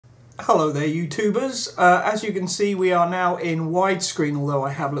Hello there YouTubers, as you can see we are now in widescreen, although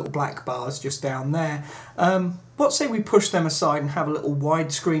I have little black bars just down there. What say we push them aside and have a little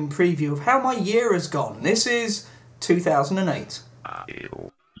widescreen preview of how my year has gone. This is 2008.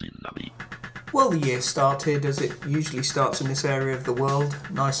 Well, the year started as it usually starts in this area of the world,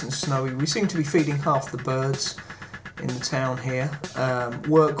 nice and snowy. We seem to be feeding half the birds in the town here.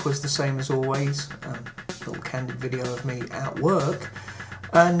 Work was the same as always, a little candid video of me at work.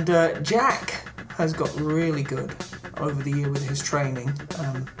 And Jack has got really good over the year with his training.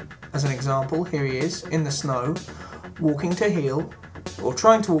 As an example, here he is in the snow, walking to heel, or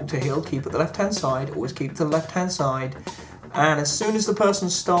trying to walk to heel, keep at the left-hand side, always keep to the left-hand side. And as soon as the person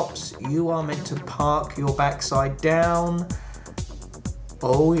stops, you are meant to park your backside down.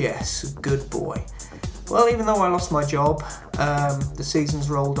 Oh yes, good boy. Well, even though I lost my job, the seasons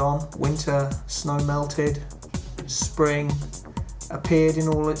rolled on. Winter, snow melted, spring appeared in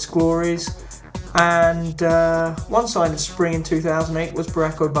all its glories, and one sign of spring in 2008 was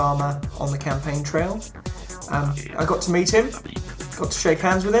Barack Obama on the campaign trail. I got to meet him, got to shake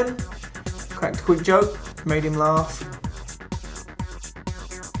hands with him, cracked a quick joke, made him laugh.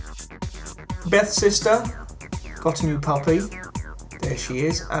 Beth's sister got a new puppy, there she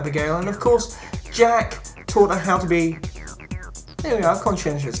is, Abigail, and of course Jack taught her how to be, there we are, a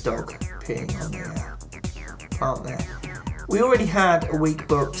conscientious dog, peeing on the plant there. We already had a week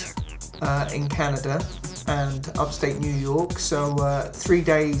booked in Canada and upstate New York, so 3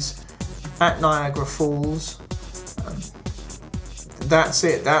 days at Niagara Falls. That's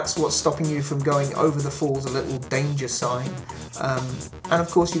it, that's what's stopping you from going over the falls, a little danger sign. And of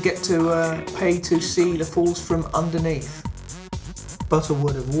course you get to pay to see the falls from underneath. But a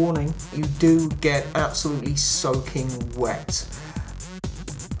word of warning, you do get absolutely soaking wet.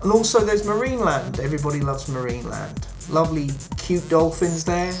 And also there's Marineland, everybody loves Marineland. Lovely, cute dolphins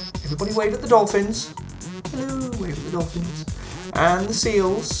there. Everybody wave at the dolphins. Hello, wave at the dolphins. And the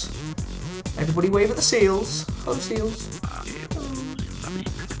seals. Everybody wave at the seals. Hello, seals.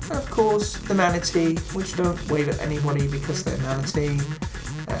 And of course, the manatee, which don't wave at anybody because they're manatee.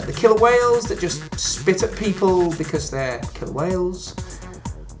 The killer whales that just spit at people because they're killer whales.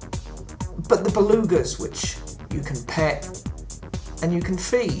 But the belugas, which you can pet and you can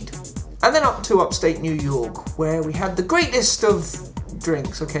feed. And then up to upstate New York, where we had the greatest of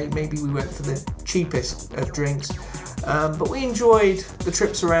drinks. Okay, maybe we went for the cheapest of drinks, but we enjoyed the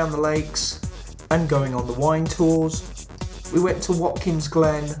trips around the lakes and going on the wine tours. We went to Watkins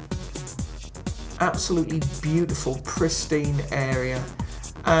Glen, absolutely beautiful, pristine area,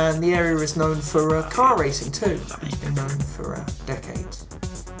 and the area is known for car racing too. It's been known for decades.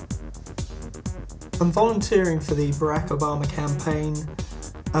 I'm volunteering for the Barack Obama campaign.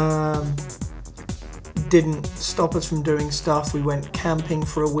 Didn't stop us from doing stuff. We went camping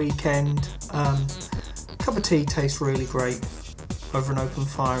for a weekend. Cup of tea tastes really great over an open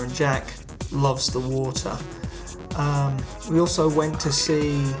fire, and Jack loves the water. We also went to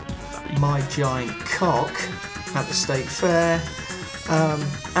see my giant cock at the state fair,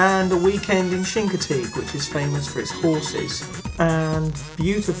 and a weekend in Chincoteague, which is famous for its horses, and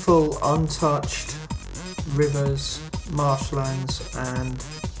beautiful untouched rivers, marshlands and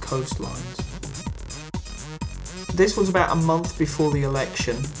coastlines. This was about a month before the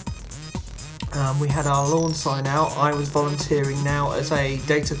election. We had our lawn sign out. I was volunteering now as a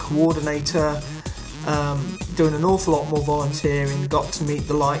data coordinator, doing an awful lot more volunteering. Got to meet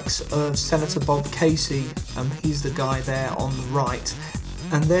the likes of Senator Bob Casey, he's the guy there on the right.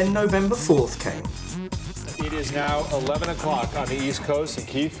 And then November 4th came. It is now 11 o'clock on the East Coast, and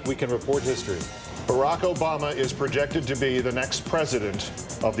Keith, we can report history. Barack Obama is projected to be the next president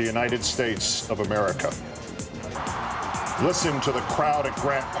of the United States of America. Listen to the crowd at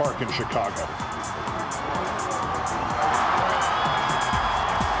Grant Park in Chicago.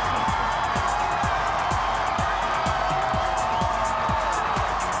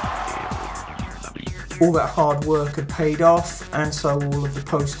 All that hard work had paid off, and so all of the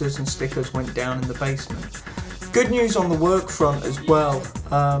posters and stickers went down in the basement. Good news on the work front as well.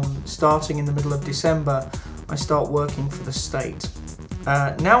 Starting in the middle of December, I start working for the state.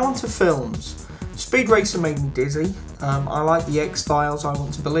 Now on to films. Speed Racer made me dizzy. I like the X-Files, I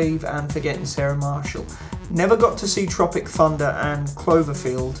Want to Believe, and Forgetting Sarah Marshall. Never got to see Tropic Thunder and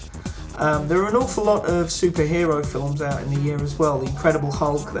Cloverfield. There are an awful lot of superhero films out in the year as well. The Incredible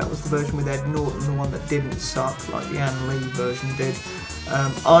Hulk, that was the version with Ed Norton, the one that didn't suck like the Ann Lee version did.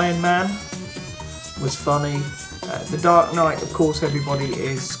 Iron Man was funny. The Dark Knight, of course, everybody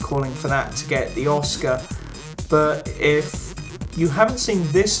is calling for that to get the Oscar. But if you haven't seen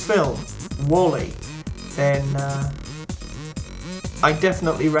this film, Wall-E, then I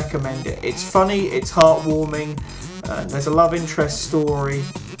definitely recommend it. It's funny, it's heartwarming, there's a love interest story,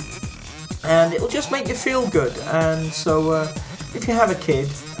 and it'll just make you feel good. And so if you have a kid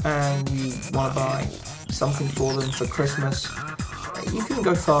and you want to buy something for them for Christmas, you can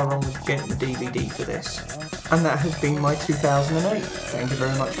go far wrong with getting the DVD for this. And that has been my 2008. Thank you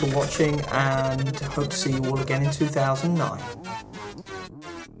very much for watching, and hope to see you all again in 2009.